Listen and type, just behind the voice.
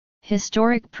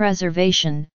Historic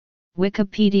preservation,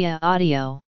 Wikipedia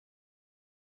audio.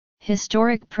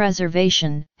 Historic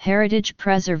preservation, heritage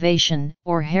preservation,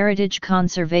 or heritage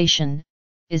conservation,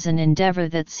 is an endeavor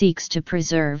that seeks to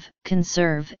preserve,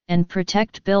 conserve, and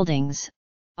protect buildings,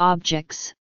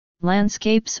 objects,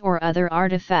 landscapes or other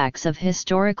artifacts of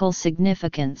historical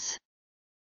significance.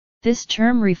 This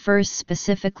term refers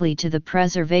specifically to the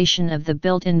preservation of the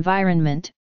built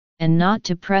environment, and not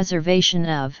to preservation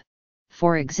of,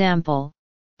 for example,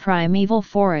 primeval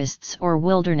forests or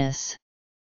wilderness.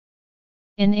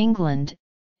 In England,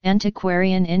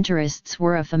 antiquarian interests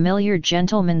were a familiar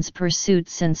gentleman's pursuit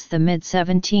since the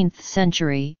mid-17th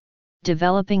century,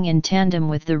 developing in tandem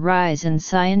with the rise in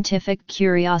scientific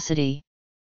curiosity.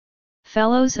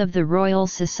 Fellows of the Royal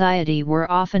Society were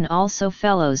often also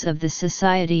Fellows of the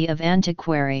Society of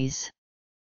Antiquaries.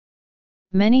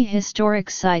 Many historic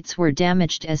sites were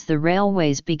damaged as the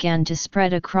railways began to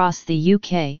spread across the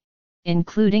UK,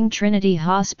 including Trinity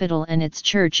Hospital and its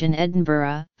church in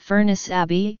Edinburgh, Furness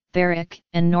Abbey, Berwick,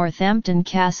 and Northampton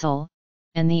Castle,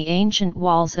 and the ancient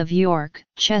walls of York,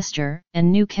 Chester,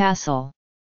 and Newcastle.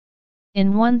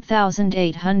 In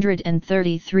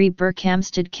 1833,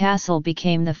 Berkhamsted Castle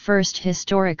became the first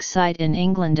historic site in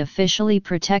England officially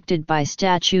protected by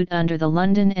statute under the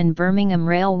London and Birmingham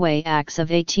Railway Acts of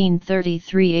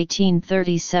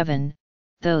 1833–1837,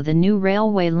 though the new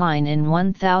railway line in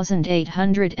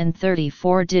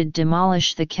 1834 did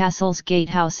demolish the castle's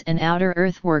gatehouse and outer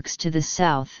earthworks to the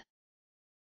south.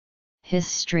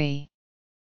 History.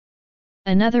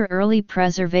 Another early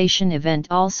preservation event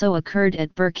also occurred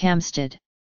at Berkhamsted.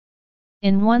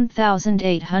 In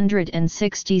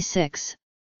 1866,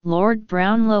 Lord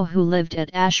Brownlow, who lived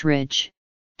at Ashridge,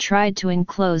 tried to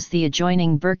enclose the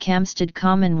adjoining Berkhamsted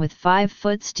Common with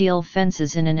 5-foot steel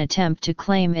fences in an attempt to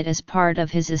claim it as part of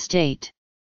his estate.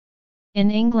 In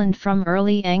England from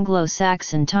early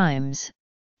Anglo-Saxon times,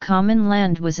 common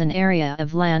land was an area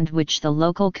of land which the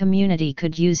local community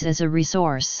could use as a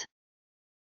resource.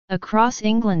 Across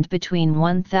England between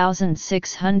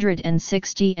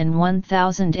 1660 and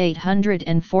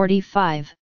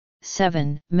 1845,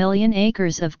 7 million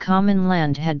acres of common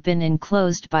land had been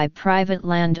enclosed by private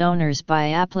landowners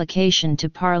by application to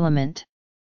Parliament.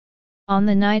 On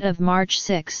the night of March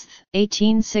 6,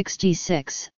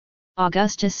 1866,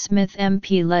 Augustus Smith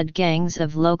MP led gangs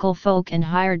of local folk and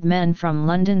hired men from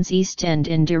London's East End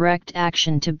in direct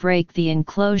action to break the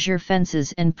enclosure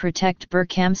fences and protect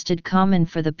Berkhamsted Common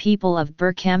for the people of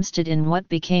Berkhamsted in what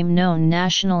became known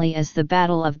nationally as the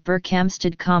Battle of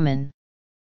Berkhamsted Common.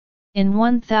 In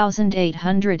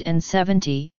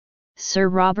 1870, Sir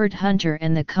Robert Hunter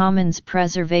and the Commons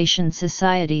Preservation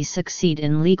Society succeed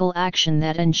in legal action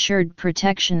that ensured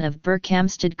protection of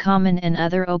Berkhamsted Common and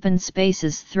other open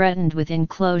spaces threatened with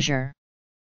enclosure.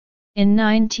 In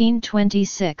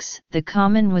 1926, the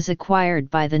Common was acquired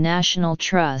by the National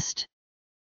Trust.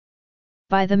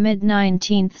 By the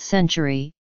mid-19th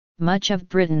century, much of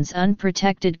Britain's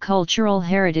unprotected cultural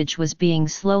heritage was being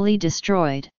slowly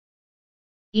destroyed.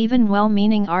 Even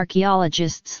well-meaning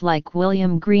archaeologists like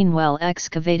William Greenwell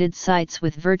excavated sites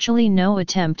with virtually no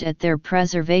attempt at their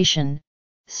preservation.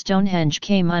 Stonehenge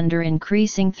came under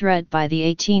increasing threat by the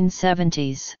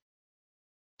 1870s.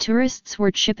 Tourists were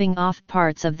chipping off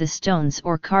parts of the stones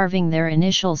or carving their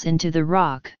initials into the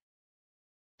rock.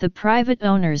 The private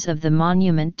owners of the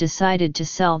monument decided to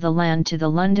sell the land to the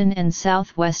London and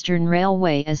South Western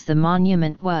Railway as the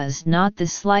monument was not the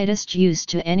slightest use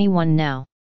to anyone now.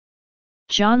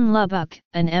 John Lubbock,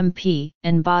 an MP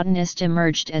and botanist,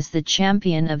 emerged as the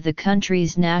champion of the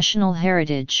country's national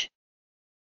heritage.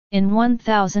 In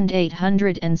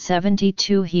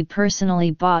 1872 he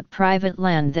personally bought private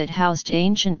land that housed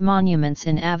ancient monuments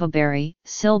in Avebury,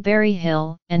 Silbury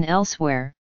Hill, and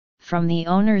elsewhere, from the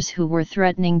owners who were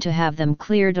threatening to have them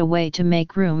cleared away to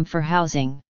make room for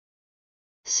housing.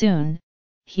 Soon,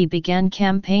 he began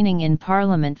campaigning in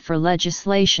Parliament for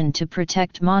legislation to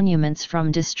protect monuments from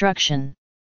destruction.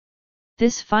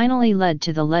 This finally led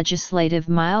to the legislative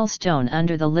milestone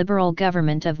under the Liberal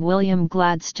government of William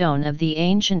Gladstone of the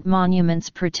Ancient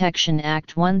Monuments Protection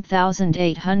Act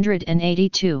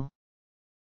 1882.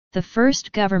 The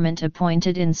first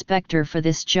government-appointed inspector for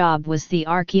this job was the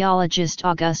archaeologist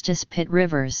Augustus Pitt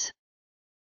Rivers.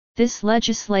 This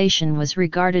legislation was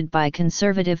regarded by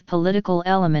conservative political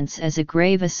elements as a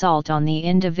grave assault on the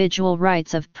individual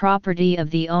rights of property of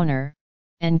the owner,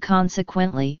 and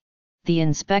consequently, the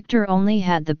inspector only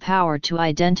had the power to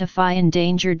identify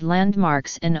endangered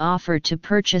landmarks and offer to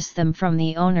purchase them from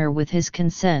the owner with his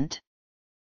consent.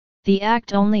 The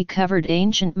Act only covered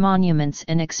ancient monuments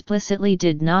and explicitly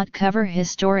did not cover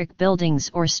historic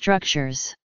buildings or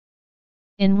structures.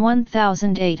 In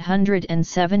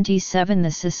 1877 the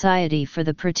Society for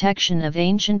the Protection of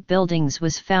Ancient Buildings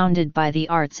was founded by the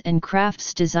arts and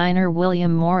crafts designer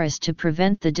William Morris to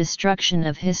prevent the destruction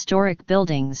of historic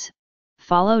buildings,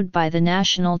 followed by the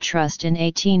National Trust in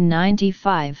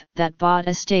 1895 that bought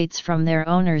estates from their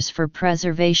owners for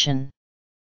preservation.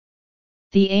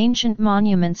 The Ancient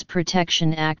Monuments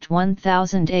Protection Act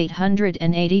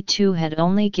 1882 had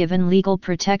only given legal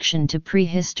protection to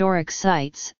prehistoric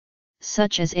sites,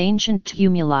 such as ancient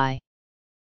tumuli.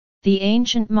 The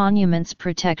Ancient Monuments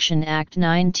Protection Act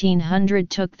 1900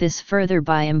 took this further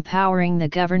by empowering the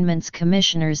government's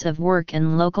commissioners of work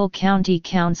and local county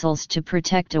councils to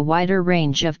protect a wider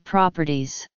range of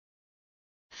properties.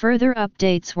 Further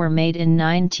updates were made in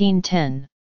 1910.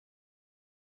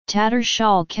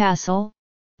 Tattershall Castle,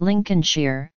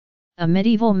 Lincolnshire, a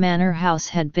medieval manor house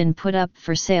had been put up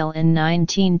for sale in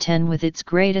 1910 with its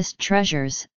greatest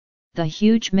treasures, the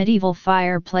huge medieval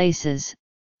fireplaces,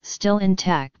 still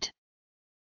intact.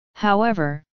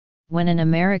 However, when an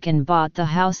American bought the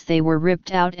house they were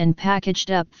ripped out and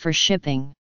packaged up for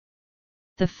shipping.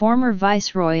 The former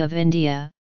Viceroy of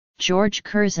India, George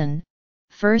Curzon,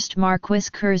 1st Marquis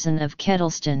Curzon of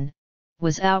Kettleston,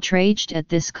 was outraged at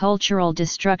this cultural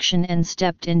destruction and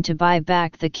stepped in to buy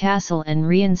back the castle and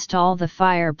reinstall the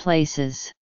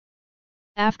fireplaces.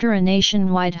 After a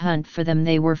nationwide hunt for them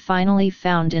they were finally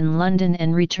found in London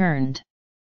and returned.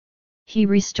 He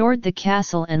restored the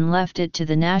castle and left it to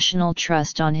the National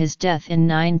Trust on his death in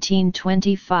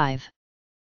 1925.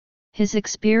 His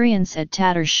experience at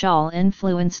Tattershall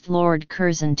influenced Lord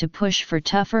Curzon to push for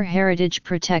tougher heritage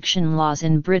protection laws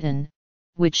in Britain,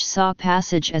 which saw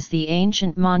passage as the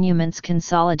Ancient Monuments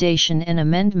Consolidation and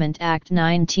Amendment Act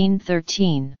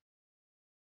 1913.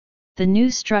 The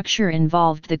new structure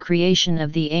involved the creation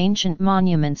of the Ancient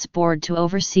Monuments Board to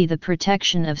oversee the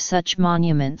protection of such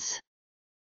monuments.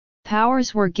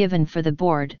 Powers were given for the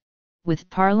board, with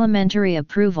parliamentary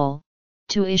approval,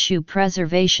 to issue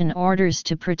preservation orders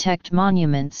to protect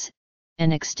monuments,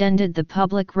 and extended the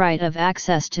public right of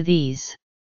access to these.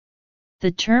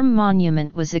 The term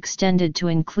monument was extended to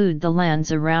include the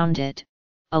lands around it,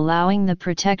 allowing the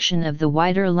protection of the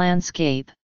wider landscape.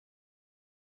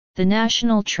 The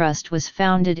National Trust was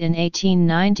founded in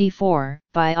 1894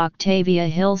 by Octavia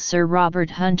Hill, Sir Robert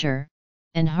Hunter,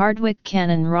 and Hardwicke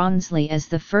Cannon Rawnsley as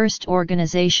the first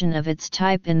organization of its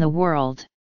type in the world.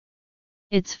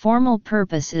 Its formal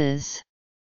purpose is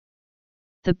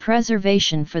the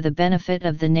preservation for the benefit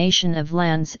of the nation of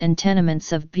lands and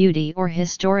tenements of beauty or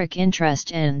historic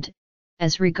interest and,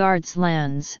 as regards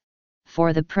lands,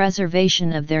 for the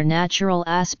preservation of their natural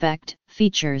aspect,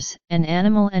 features, and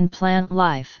animal and plant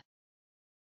life.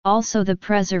 Also the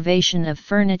preservation of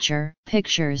furniture,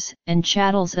 pictures, and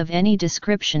chattels of any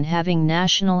description having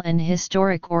national and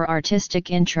historic or artistic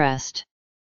interest.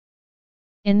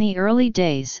 In the early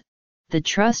days, the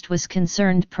Trust was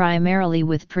concerned primarily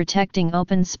with protecting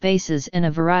open spaces and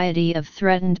a variety of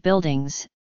threatened buildings.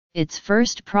 Its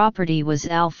first property was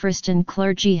Alfriston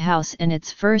Clergy House and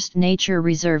its first nature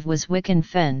reserve was Wicken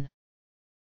Fen.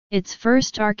 Its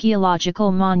first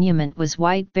archaeological monument was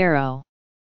White Barrow.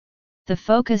 The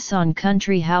focus on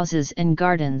country houses and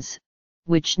gardens,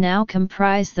 which now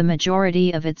comprise the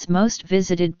majority of its most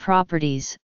visited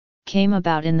properties, came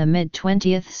about in the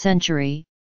mid-20th century,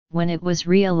 when it was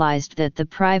realized that the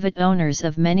private owners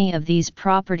of many of these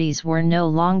properties were no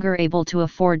longer able to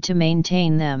afford to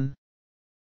maintain them.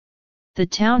 The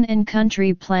Town and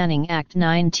Country Planning Act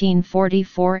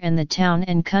 1944 and the Town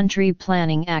and Country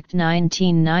Planning Act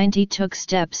 1990 took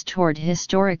steps toward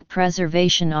historic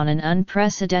preservation on an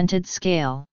unprecedented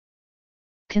scale.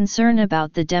 Concern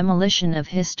about the demolition of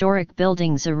historic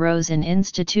buildings arose in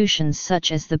institutions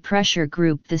such as the pressure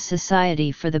group the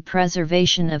Society for the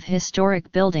Preservation of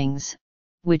Historic Buildings,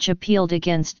 which appealed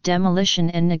against demolition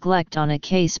and neglect on a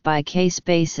case-by-case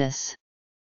basis.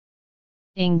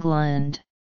 England.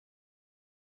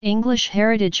 English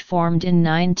Heritage, formed in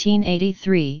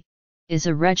 1983, is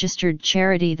a registered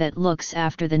charity that looks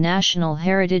after the National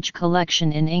Heritage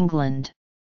Collection in England.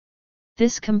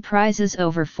 This comprises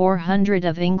over 400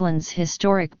 of England's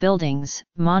historic buildings,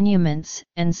 monuments,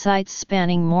 and sites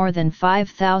spanning more than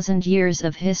 5,000 years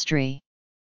of history.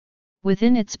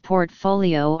 Within its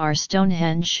portfolio are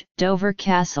Stonehenge, Dover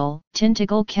Castle,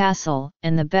 Tintagel Castle,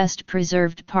 and the best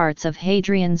preserved parts of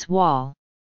Hadrian's Wall.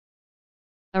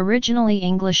 Originally,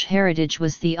 English Heritage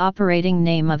was the operating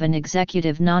name of an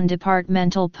executive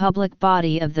non-departmental public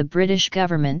body of the British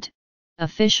government,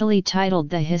 officially titled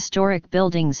the Historic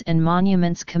Buildings and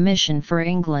Monuments Commission for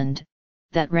England,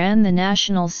 that ran the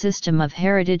national system of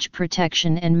heritage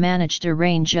protection and managed a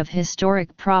range of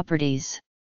historic properties.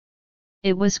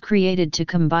 It was created to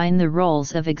combine the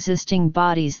roles of existing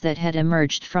bodies that had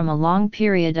emerged from a long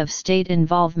period of state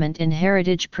involvement in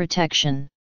heritage protection.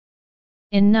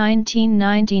 In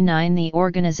 1999 the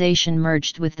organization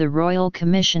merged with the Royal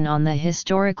Commission on the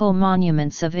Historical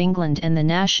Monuments of England and the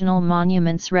National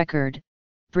Monuments Record,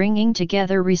 bringing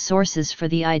together resources for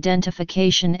the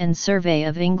identification and survey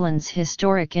of England's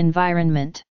historic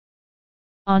environment.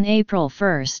 On April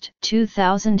 1,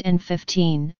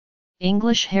 2015,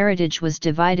 English heritage was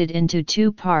divided into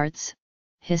two parts: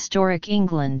 Historic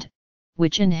England,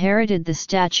 which inherited the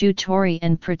statutory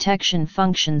and protection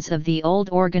functions of the old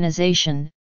organisation,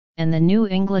 and the New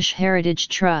English Heritage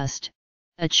Trust,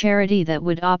 a charity that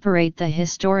would operate the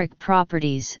historic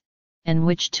properties, and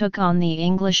which took on the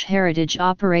English Heritage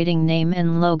operating name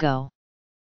and logo.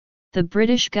 The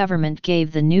British government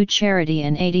gave the new charity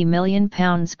an £80 million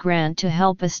grant to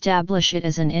help establish it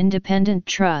as an independent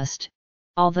trust,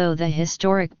 although the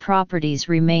historic properties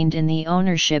remained in the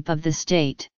ownership of the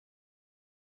state.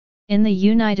 In the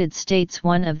United States,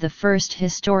 one of the first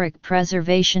historic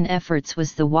preservation efforts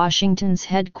was the Washington's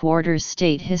headquarters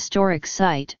State Historic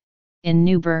Site, in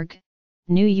Newburgh,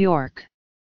 New York.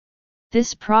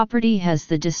 This property has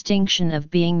the distinction of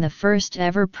being the first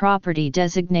ever property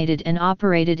designated and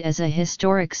operated as a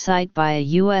historic site by a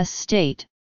U.S. state,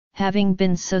 having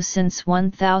been so since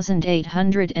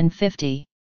 1850.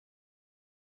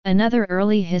 Another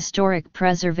early historic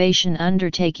preservation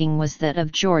undertaking was that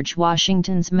of George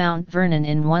Washington's Mount Vernon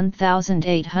in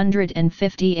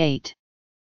 1858.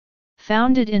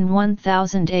 Founded in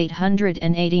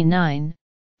 1889,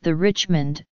 the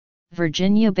Richmond,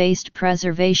 Virginia-based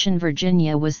Preservation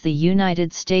Virginia was the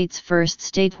United States' first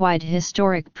statewide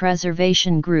historic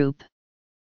preservation group.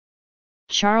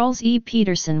 Charles E.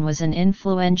 Peterson was an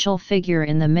influential figure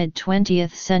in the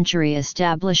mid-20th century,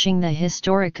 establishing the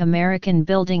Historic American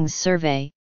Buildings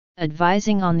Survey,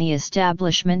 advising on the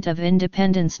establishment of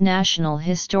Independence National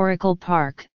Historical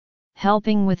Park,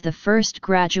 helping with the first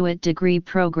graduate degree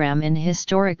program in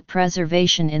historic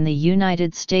preservation in the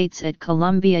United States at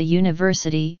Columbia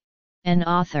University, and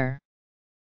author.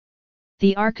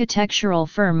 The architectural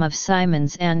firm of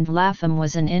Simons and Lapham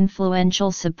was an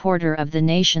influential supporter of the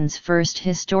nation's first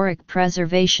historic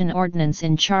preservation ordinance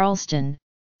in Charleston,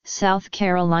 South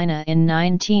Carolina in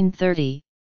 1930,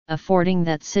 affording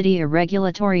that city a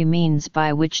regulatory means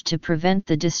by which to prevent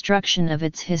the destruction of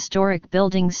its historic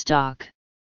building stock.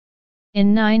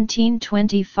 In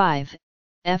 1925,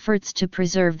 efforts to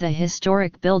preserve the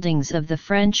historic buildings of the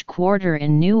French Quarter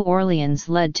in New Orleans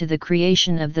led to the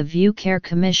creation of the View-Care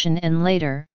Commission and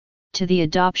later, to the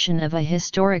adoption of a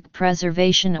historic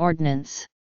preservation ordinance.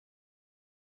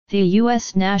 The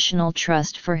U.S. National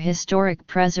Trust for Historic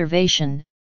Preservation,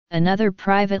 another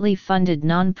privately funded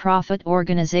nonprofit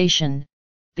organization,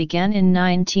 began in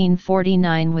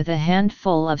 1949 with a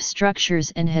handful of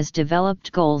structures and has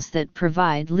developed goals that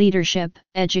provide leadership,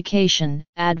 education,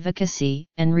 advocacy,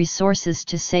 and resources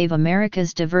to save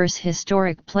America's diverse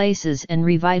historic places and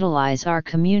revitalize our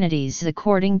communities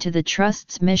according to the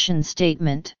Trust's mission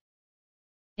statement.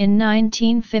 In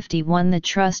 1951 the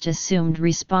Trust assumed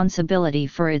responsibility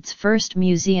for its first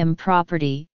museum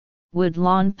property,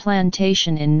 Woodlawn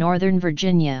Plantation in Northern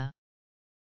Virginia.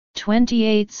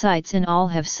 28 sites in all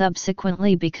have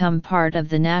subsequently become part of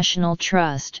the National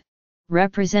Trust,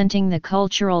 representing the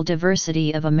cultural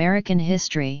diversity of American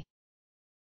history.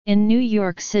 In New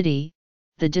York City,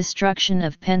 the destruction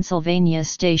of Pennsylvania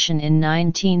Station in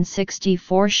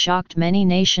 1964 shocked many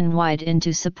nationwide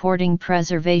into supporting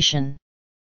preservation.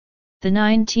 The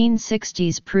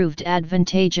 1960s proved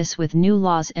advantageous with new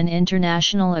laws and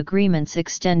international agreements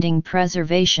extending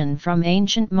preservation from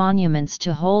ancient monuments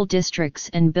to whole districts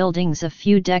and buildings a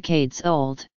few decades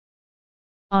old.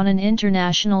 On an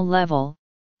international level,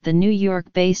 the New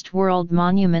York-based World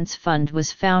Monuments Fund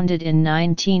was founded in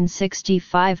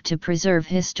 1965 to preserve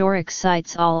historic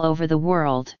sites all over the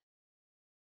world.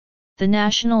 The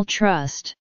National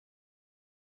Trust.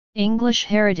 English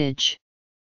Heritage.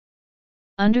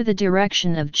 Under the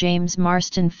direction of James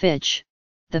Marston Fitch,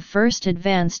 the first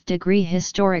advanced degree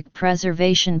historic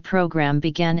preservation program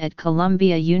began at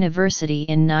Columbia University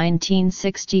in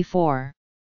 1964.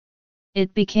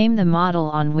 It became the model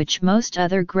on which most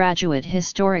other graduate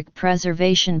historic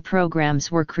preservation programs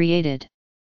were created.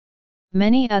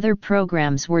 Many other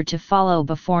programs were to follow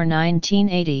before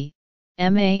 1980,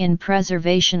 MA in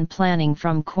Preservation Planning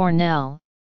from Cornell,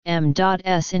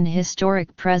 M.S. in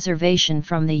Historic Preservation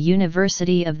from the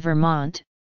University of Vermont,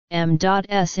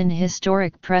 M.S. in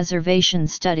Historic Preservation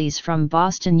Studies from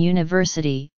Boston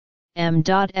University,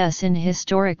 M.S. in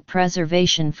Historic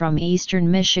Preservation from Eastern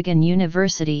Michigan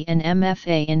University and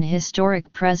MFA in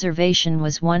Historic Preservation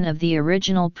was one of the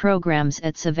original programs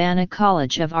at Savannah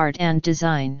College of Art and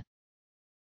Design.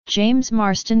 James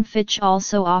Marston Fitch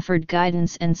also offered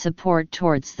guidance and support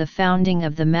towards the founding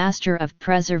of the Master of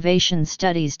Preservation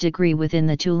Studies degree within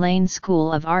the Tulane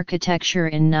School of Architecture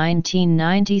in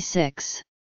 1996.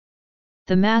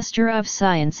 The Master of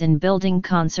Science in Building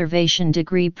Conservation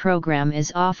degree program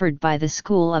is offered by the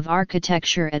School of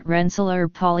Architecture at Rensselaer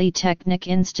Polytechnic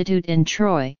Institute in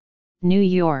Troy, New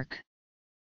York.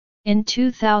 In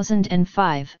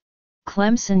 2005,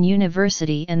 Clemson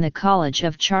University and the College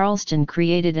of Charleston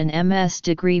created an MS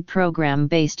degree program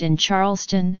based in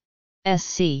Charleston,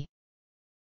 SC.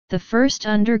 The first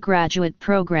undergraduate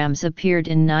programs appeared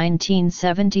in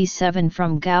 1977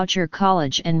 from Goucher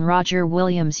College and Roger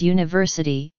Williams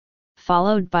University,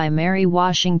 followed by Mary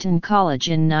Washington College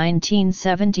in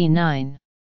 1979.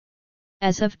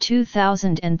 As of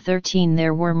 2013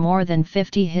 there were more than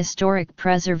 50 historic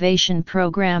preservation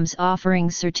programs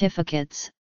offering certificates,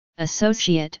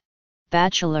 associate,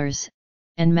 bachelor's,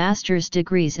 and master's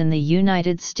degrees in the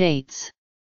United States.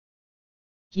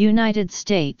 United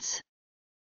States,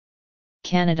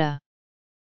 Canada,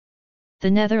 the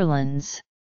Netherlands,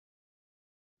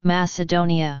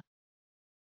 Macedonia,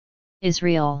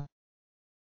 Israel.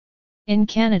 In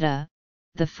Canada,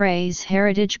 the phrase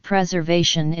heritage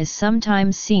preservation is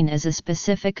sometimes seen as a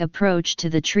specific approach to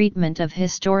the treatment of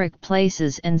historic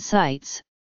places and sites,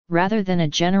 rather than a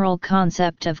general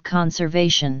concept of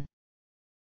conservation.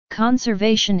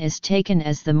 Conservation is taken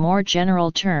as the more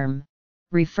general term,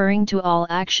 referring to all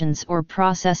actions or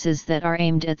processes that are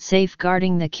aimed at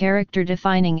safeguarding the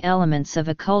character-defining elements of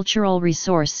a cultural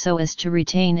resource so as to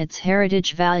retain its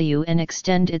heritage value and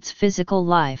extend its physical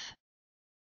life.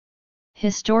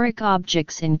 Historic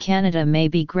objects in Canada may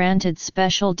be granted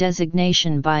special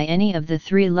designation by any of the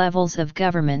three levels of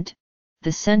government,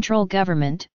 the central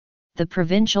government, the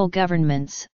provincial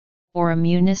governments, or a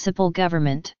municipal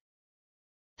government.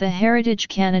 The Heritage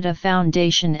Canada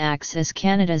Foundation acts as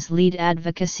Canada's lead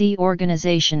advocacy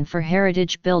organisation for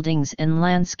heritage buildings and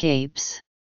landscapes.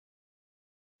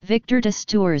 Victor de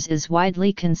Steurs is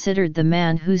widely considered the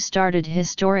man who started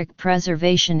historic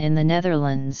preservation in the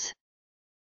Netherlands.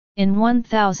 In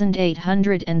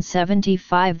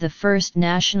 1875 the first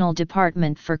National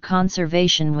Department for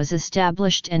Conservation was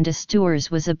established and de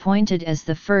Steurs was appointed as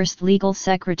the first legal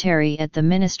secretary at the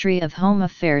Ministry of Home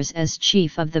Affairs as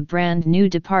chief of the brand new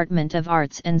Department of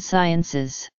Arts and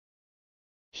Sciences.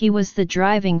 He was the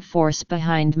driving force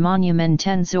behind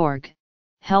Monumentenzorg,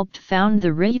 helped found the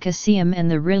Rijksmuseum and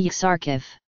the Rijksarchief.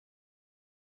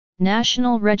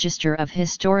 National Register of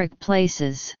Historic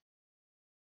Places.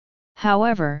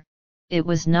 However, it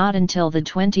was not until the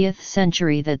 20th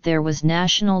century that there was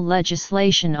national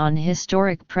legislation on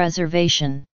historic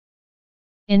preservation.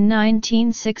 In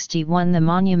 1961 the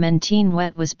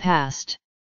Monumentenwet was passed.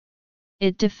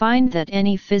 It defined that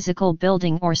any physical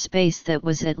building or space that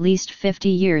was at least 50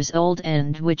 years old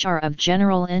and which are of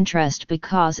general interest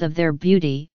because of their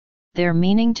beauty, their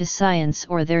meaning to science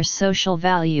or their social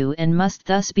value and must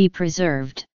thus be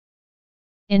preserved.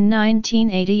 In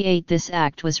 1988 this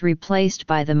act was replaced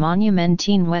by the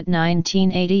Monumentenwet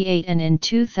 1988 and in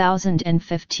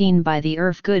 2015 by the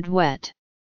Erfgoedwet.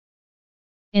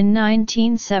 In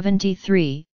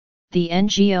 1973, the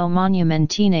NGO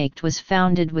Monumentenact was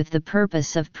founded with the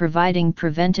purpose of providing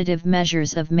preventative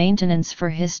measures of maintenance for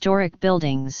historic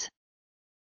buildings.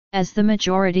 As the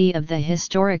majority of the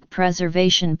historic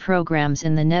preservation programs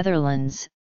in the Netherlands,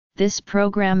 this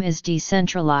program is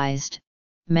decentralized,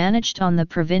 managed on the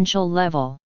provincial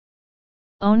level.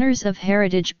 Owners of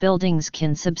heritage buildings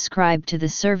can subscribe to the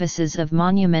services of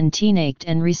Monumentenact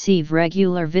and receive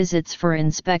regular visits for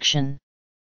inspection.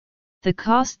 The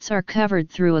costs are covered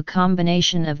through a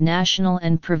combination of national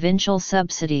and provincial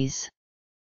subsidies.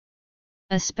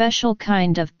 A special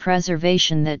kind of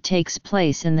preservation that takes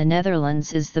place in the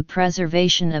Netherlands is the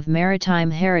preservation of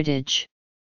maritime heritage.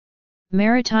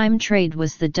 Maritime trade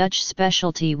was the Dutch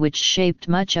specialty which shaped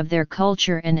much of their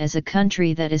culture, and as a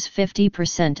country that is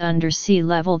 50% under sea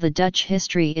level, the Dutch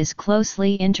history is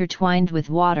closely intertwined with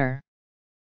water.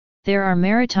 There are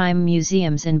maritime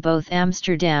museums in both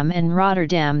Amsterdam and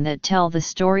Rotterdam that tell the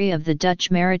story of the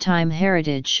Dutch maritime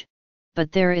heritage,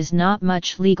 but there is not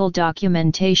much legal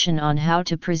documentation on how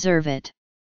to preserve it.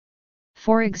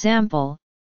 For example,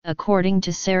 according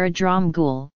to Sarah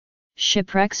Dromgoole,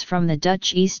 shipwrecks from the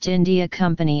Dutch East India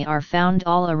Company are found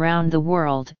all around the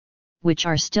world, which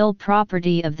are still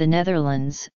property of the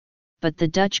Netherlands, but the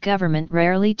Dutch government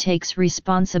rarely takes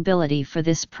responsibility for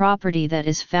this property that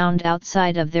is found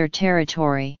outside of their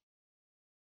territory.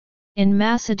 In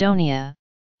Macedonia,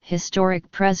 historic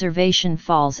preservation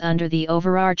falls under the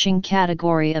overarching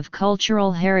category of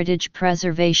cultural heritage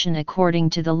preservation according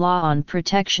to the Law on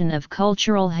Protection of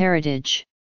Cultural Heritage.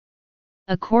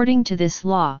 According to this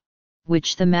law,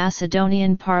 which the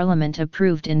Macedonian Parliament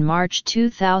approved in March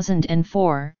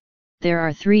 2004, there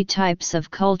are three types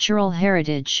of cultural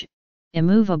heritage: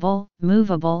 immovable,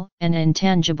 movable, and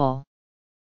intangible.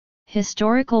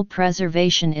 Historical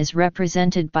preservation is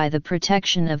represented by the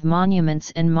protection of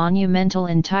monuments and monumental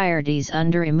entireties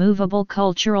under immovable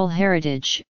cultural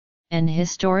heritage, and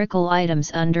historical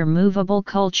items under movable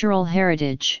cultural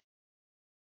heritage.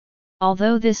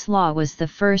 Although this law was the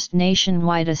first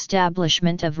nationwide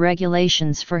establishment of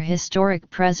regulations for historic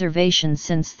preservation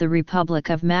since the Republic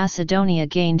of Macedonia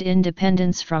gained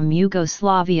independence from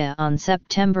Yugoslavia on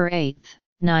September 8,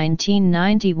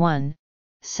 1991,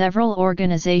 several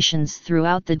organizations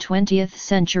throughout the 20th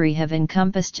century have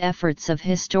encompassed efforts of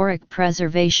historic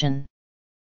preservation.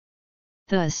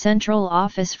 The Central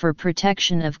Office for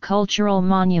Protection of Cultural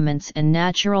Monuments and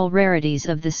Natural Rarities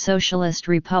of the Socialist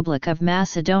Republic of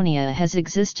Macedonia has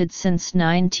existed since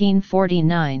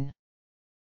 1949.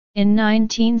 In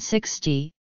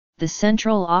 1960, the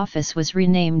Central Office was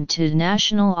renamed to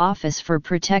National Office for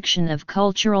Protection of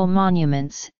Cultural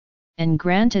Monuments, and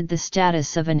granted the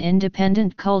status of an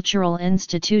independent cultural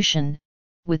institution,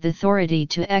 with authority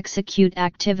to execute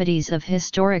activities of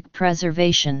historic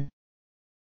preservation.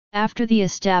 After the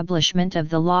establishment of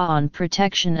the Law on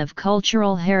Protection of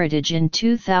Cultural Heritage in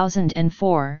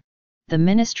 2004, the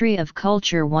Ministry of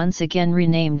Culture once again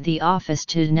renamed the office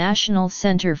to National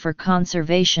Center for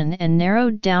Conservation and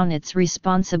narrowed down its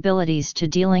responsibilities to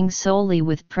dealing solely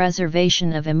with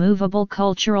preservation of immovable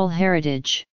cultural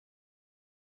heritage.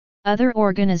 Other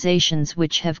organizations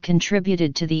which have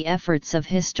contributed to the efforts of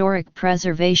historic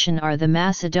preservation are the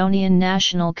Macedonian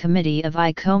National Committee of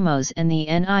ICOMOS and the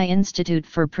NI Institute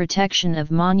for Protection of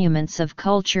Monuments of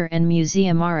Culture and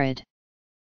Museum Arid.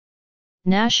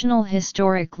 National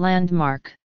Historic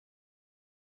Landmark.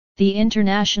 The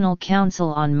International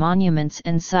Council on Monuments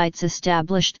and Sites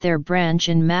established their branch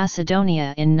in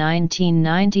Macedonia in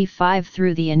 1995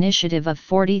 through the initiative of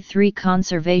 43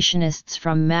 conservationists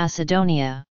from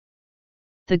Macedonia.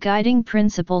 The guiding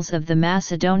principles of the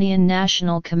Macedonian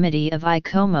National Committee of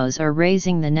ICOMOS are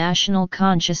raising the national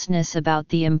consciousness about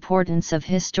the importance of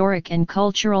historic and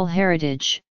cultural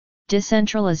heritage,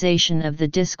 decentralization of the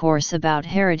discourse about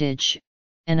heritage,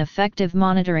 and effective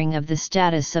monitoring of the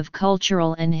status of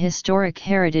cultural and historic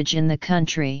heritage in the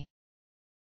country.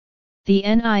 The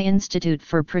NI Institute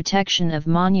for Protection of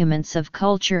Monuments of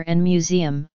Culture and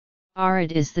Museum,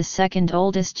 ARID, is the second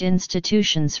oldest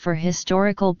institutions for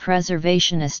historical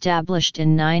preservation, established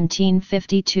in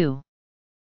 1952.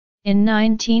 In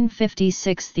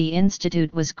 1956 the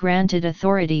institute was granted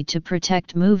authority to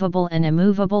protect movable and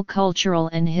immovable cultural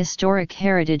and historic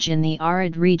heritage in the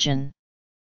ARID region.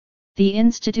 The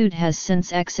institute has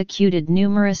since executed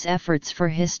numerous efforts for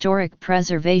historic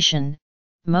preservation,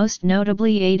 most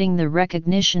notably aiding the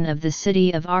recognition of the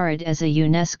city of Arid as a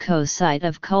UNESCO Site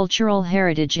of Cultural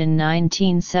Heritage in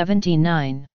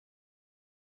 1979.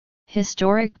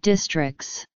 Historic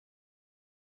districts.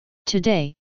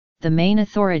 Today, the main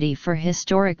authority for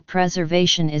historic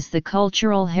preservation is the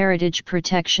Cultural Heritage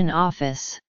Protection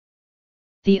Office.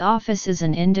 The office is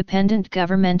an independent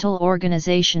governmental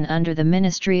organization under the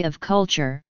Ministry of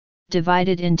Culture,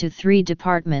 divided into three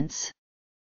departments.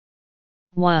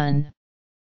 1.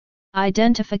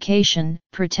 Identification,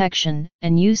 protection,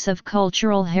 and use of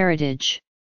cultural heritage.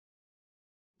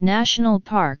 National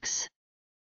parks.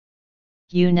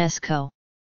 UNESCO.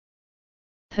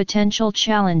 Potential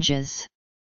challenges.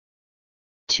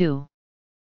 2.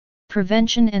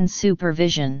 Prevention and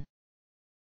supervision.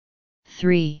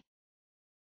 3.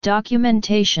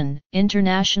 Documentation,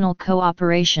 international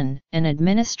cooperation, and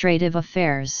administrative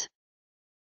affairs.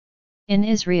 In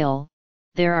Israel,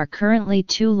 there are currently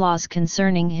two laws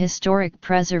concerning historic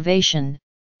preservation: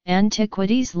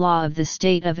 Antiquities Law of the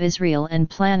State of Israel and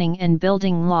Planning and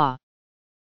Building Law.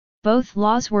 Both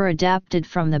laws were adapted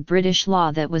from the British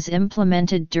law that was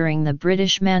implemented during the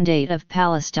British Mandate of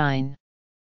Palestine.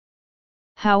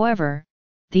 However,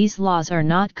 these laws are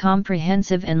not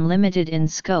comprehensive and limited in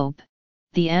scope.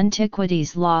 The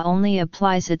Antiquities Law only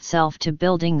applies itself to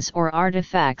buildings or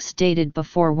artifacts dated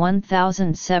before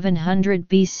 1700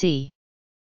 BC.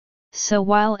 So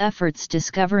while efforts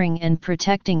discovering and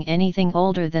protecting anything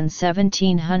older than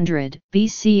 1700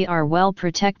 BC are well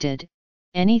protected,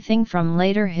 anything from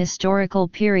later historical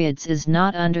periods is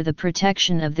not under the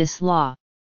protection of this law.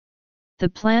 The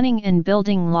Planning and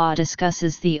Building Law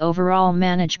discusses the overall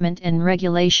management and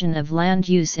regulation of land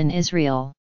use in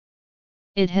Israel.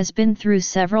 It has been through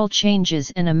several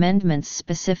changes and amendments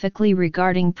specifically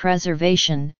regarding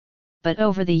preservation, but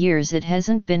over the years it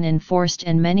hasn't been enforced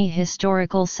and many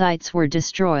historical sites were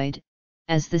destroyed,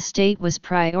 as the state was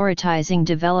prioritizing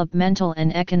developmental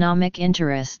and economic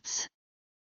interests.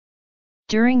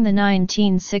 During the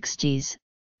 1960s,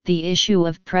 the issue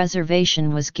of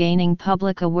preservation was gaining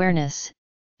public awareness,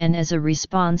 and as a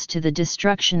response to the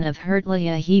destruction of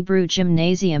Herzliya Hebrew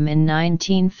Gymnasium in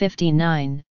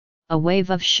 1959, a wave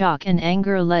of shock and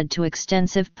anger led to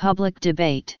extensive public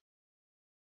debate.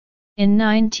 In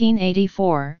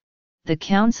 1984, the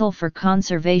Council for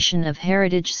Conservation of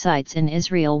Heritage Sites in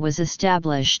Israel was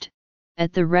established,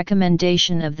 at the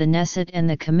recommendation of the Knesset and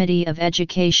the Committee of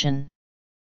Education.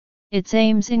 Its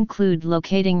aims include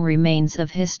locating remains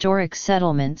of historic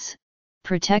settlements,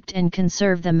 protect and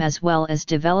conserve them, as well as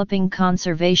developing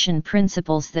conservation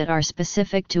principles that are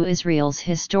specific to Israel's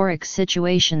historic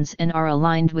situations and are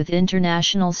aligned with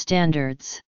international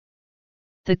standards.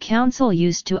 The Council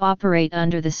used to operate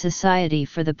under the Society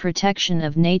for the Protection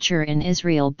of Nature in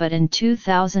Israel, but in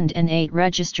 2008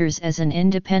 registers as an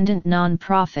independent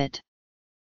non-profit.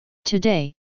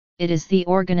 Today, it is the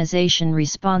organization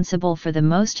responsible for the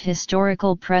most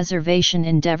historical preservation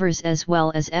endeavors as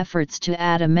well as efforts to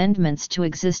add amendments to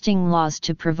existing laws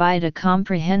to provide a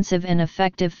comprehensive and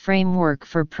effective framework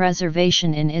for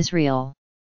preservation in Israel.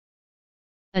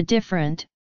 A different,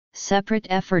 separate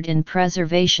effort in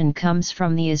preservation comes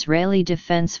from the Israeli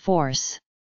Defense Force.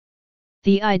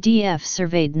 The IDF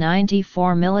surveyed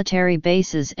 94 military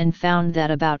bases and found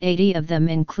that about 80 of them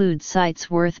include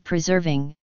sites worth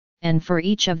preserving, and for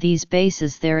each of these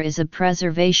bases there is a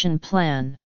preservation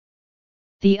plan.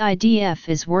 The IDF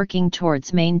is working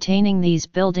towards maintaining these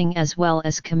buildings as well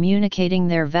as communicating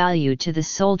their value to the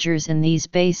soldiers in these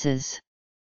bases.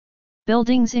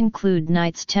 Buildings include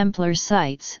Knights Templar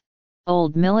sites,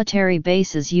 old military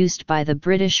bases used by the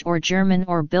British or German,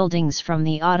 or buildings from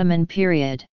the Ottoman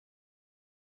period.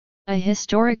 A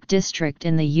historic district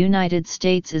in the United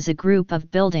States is a group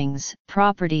of buildings,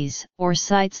 properties, or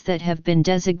sites that have been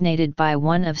designated by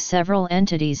one of several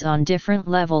entities on different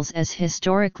levels as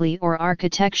historically or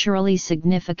architecturally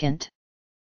significant.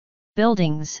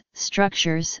 Buildings,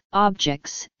 structures,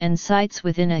 objects, and sites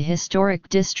within a historic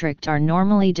district are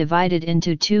normally divided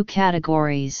into two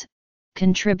categories: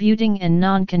 contributing and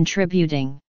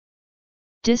non-contributing.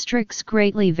 Districts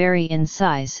greatly vary in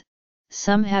size,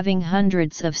 some having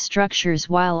hundreds of structures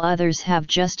while others have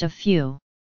just a few.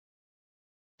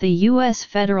 The U.S.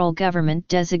 federal government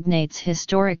designates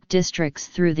historic districts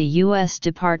through the U.S.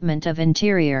 Department of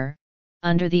Interior,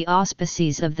 under the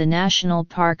auspices of the National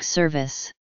Park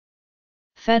Service.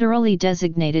 Federally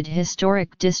designated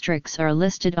historic districts are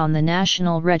listed on the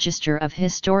National Register of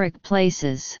Historic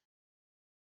Places.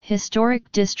 Historic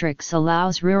districts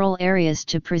allows rural areas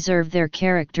to preserve their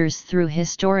characters through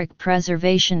historic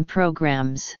preservation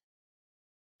programs.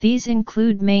 These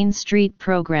include Main Street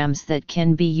programs that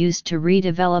can be used to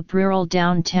redevelop rural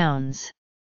downtowns.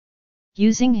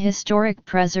 Using historic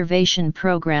preservation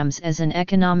programs as an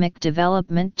economic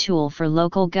development tool for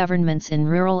local governments in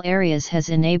rural areas has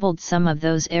enabled some of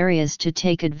those areas to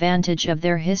take advantage of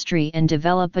their history and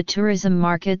develop a tourism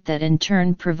market that in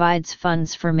turn provides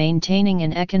funds for maintaining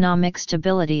an economic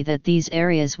stability that these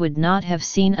areas would not have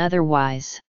seen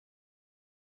otherwise.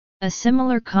 A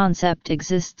similar concept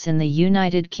exists in the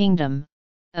United Kingdom.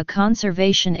 A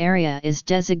conservation area is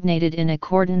designated in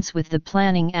accordance with the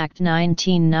Planning Act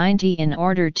 1990 in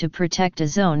order to protect a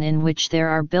zone in which there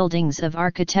are buildings of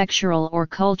architectural or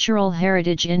cultural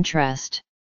heritage interest.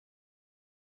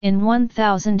 In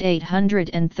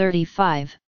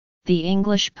 1835, the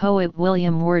English poet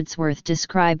William Wordsworth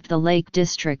described the Lake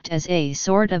District as a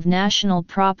sort of national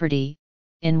property,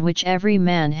 in which every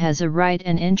man has a right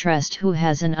and interest who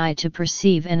has an eye to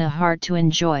perceive and a heart to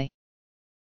enjoy.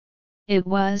 It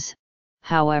was,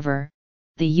 however,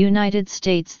 the United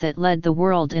States that led the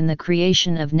world in the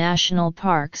creation of national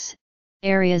parks,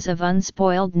 areas of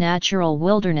unspoiled natural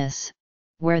wilderness,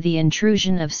 where the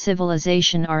intrusion of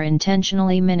civilization are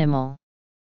intentionally minimal.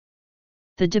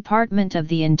 The Department of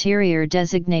the Interior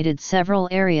designated several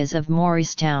areas of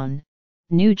Morristown,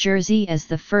 New Jersey as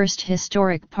the first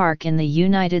historic park in the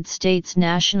United States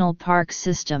National Park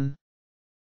System.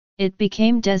 It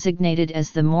became designated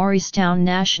as the Morristown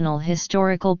National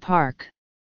Historical Park.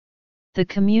 The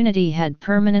community had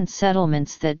permanent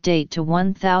settlements that date to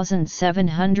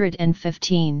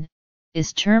 1715,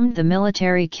 is termed the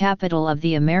military capital of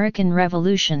the American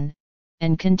Revolution,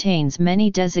 and contains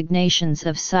many designations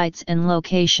of sites and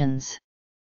locations.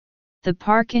 The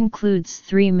park includes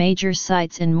 3 major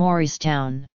sites in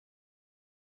Morristown.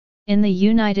 In the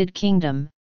United Kingdom,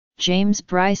 James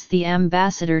Bryce, the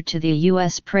ambassador to the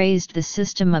U.S., praised the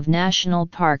system of national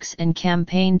parks and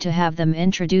campaigned to have them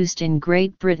introduced in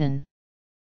Great Britain.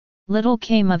 Little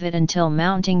came of it until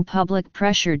mounting public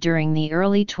pressure during the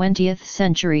early 20th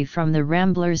century from the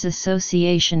Ramblers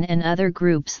Association and other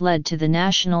groups led to the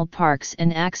National Parks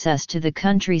and Access to the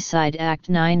Countryside Act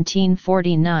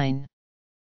 1949.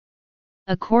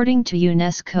 According to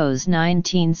UNESCO's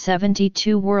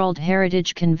 1972 World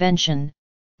Heritage Convention,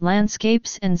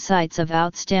 landscapes and sites of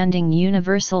outstanding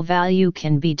universal value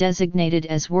can be designated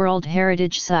as World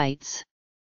Heritage Sites.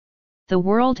 The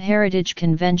World Heritage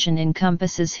Convention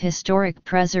encompasses historic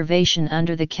preservation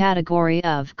under the category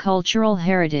of cultural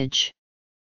heritage.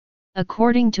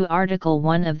 According to Article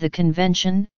 1 of the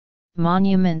Convention,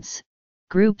 monuments,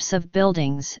 groups of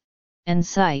buildings, and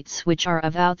sites which are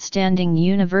of outstanding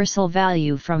universal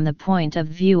value from the point of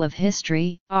view of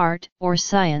history, art, or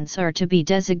science are to be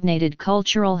designated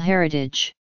cultural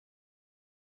heritage.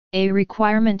 A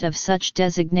requirement of such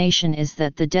designation is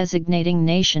that the designating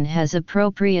nation has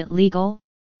appropriate legal,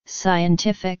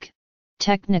 scientific,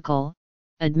 technical,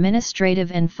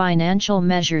 administrative and financial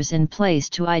measures in place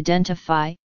to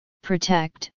identify,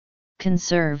 protect,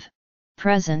 conserve,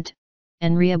 present,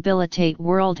 and rehabilitate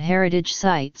World Heritage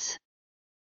Sites.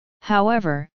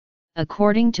 However,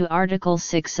 according to Article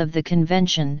 6 of the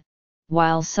Convention,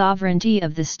 while sovereignty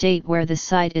of the state where the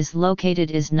site is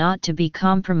located is not to be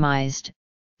compromised,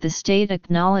 the state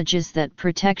acknowledges that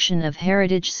protection of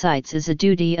heritage sites is a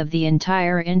duty of the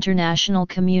entire international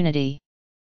community.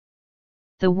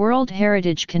 The World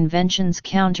Heritage Convention's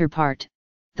counterpart,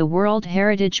 the World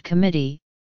Heritage Committee,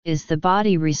 is the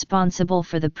body responsible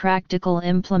for the practical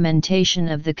implementation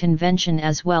of the convention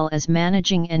as well as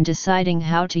managing and deciding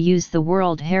how to use the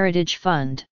World Heritage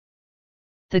Fund.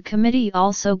 The committee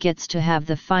also gets to have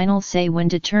the final say when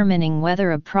determining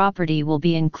whether a property will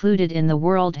be included in the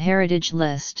World Heritage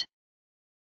List.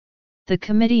 The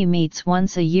committee meets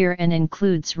once a year and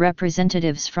includes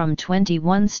representatives from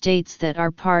 21 states that are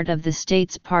part of the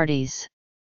states parties.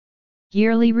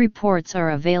 Yearly reports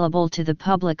are available to the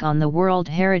public on the World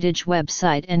Heritage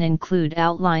website and include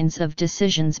outlines of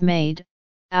decisions made,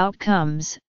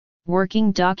 outcomes,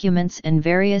 working documents and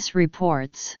various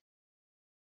reports.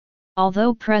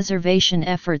 Although preservation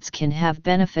efforts can have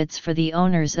benefits for the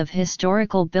owners of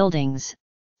historical buildings,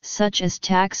 such as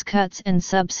tax cuts and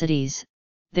subsidies,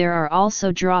 there are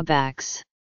also drawbacks.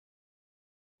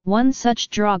 One such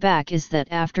drawback is that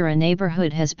after a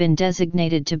neighborhood has been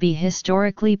designated to be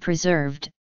historically preserved,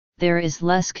 there is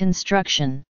less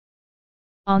construction.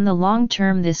 On the long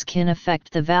term, this can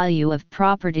affect the value of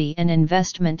property and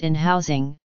investment in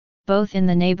housing, both in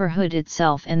the neighborhood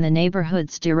itself and the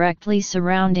neighborhoods directly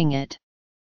surrounding it.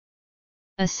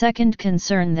 A second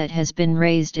concern that has been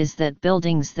raised is that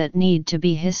buildings that need to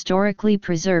be historically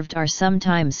preserved are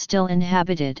sometimes still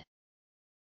inhabited.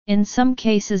 In some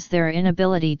cases, their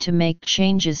inability to make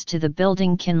changes to the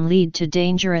building can lead to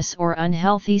dangerous or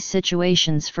unhealthy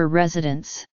situations for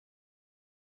residents.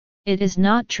 It is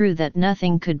not true that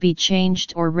nothing could be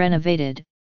changed or renovated,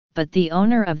 but the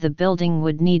owner of the building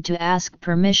would need to ask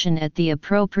permission at the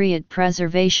appropriate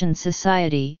preservation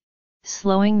society,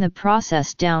 slowing the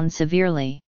process down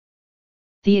severely.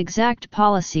 The exact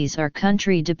policies are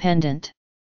country dependent.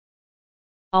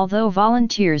 Although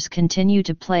volunteers continue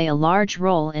to play a large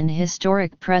role in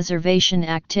historic preservation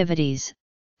activities,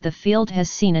 the field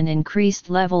has seen an increased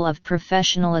level of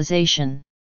professionalization.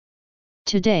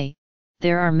 Today,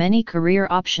 there are many career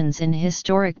options in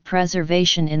historic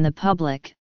preservation in the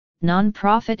public,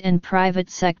 non-profit and private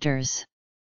sectors.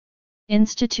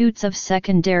 Institutes of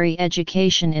secondary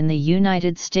education in the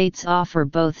United States offer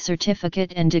both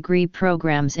certificate and degree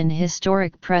programs in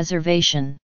historic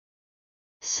preservation.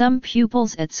 Some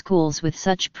pupils at schools with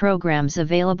such programs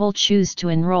available choose to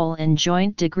enroll in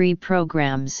joint degree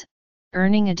programs,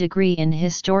 earning a degree in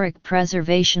historic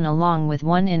preservation along with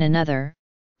one in another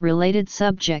related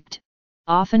subject,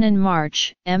 often in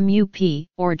March, MUP,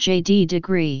 or JD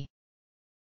degree.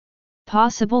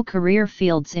 Possible career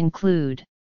fields include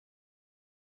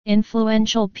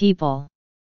influential people,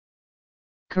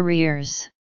 careers,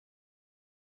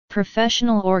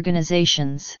 professional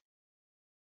organizations,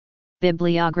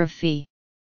 bibliography.